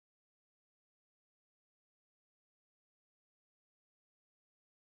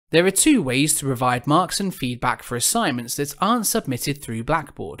There are two ways to provide marks and feedback for assignments that aren't submitted through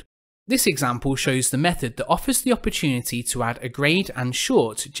Blackboard. This example shows the method that offers the opportunity to add a grade and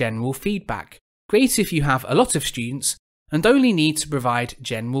short general feedback. Great if you have a lot of students and only need to provide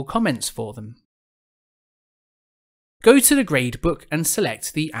general comments for them. Go to the gradebook and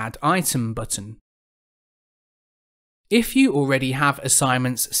select the Add Item button. If you already have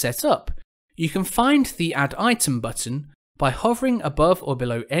assignments set up, you can find the Add Item button by hovering above or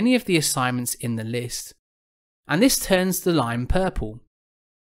below any of the assignments in the list, and this turns the line purple.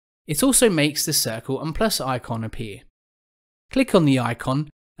 It also makes the circle and plus icon appear. Click on the icon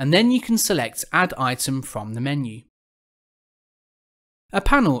and then you can select Add Item from the menu. A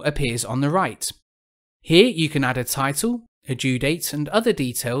panel appears on the right. Here you can add a title, a due date and other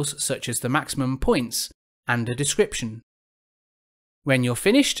details such as the maximum points and a description. When you're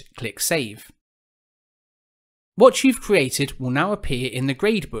finished, click Save. What you've created will now appear in the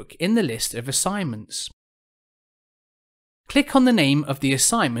gradebook in the list of assignments. Click on the name of the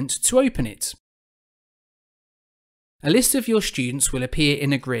assignment to open it. A list of your students will appear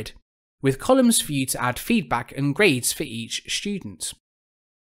in a grid, with columns for you to add feedback and grades for each student.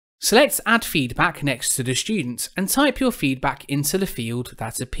 Select Add Feedback next to the student and type your feedback into the field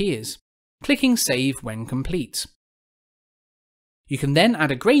that appears, clicking Save when complete. You can then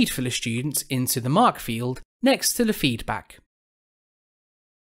add a grade for the student into the Mark field next to the feedback.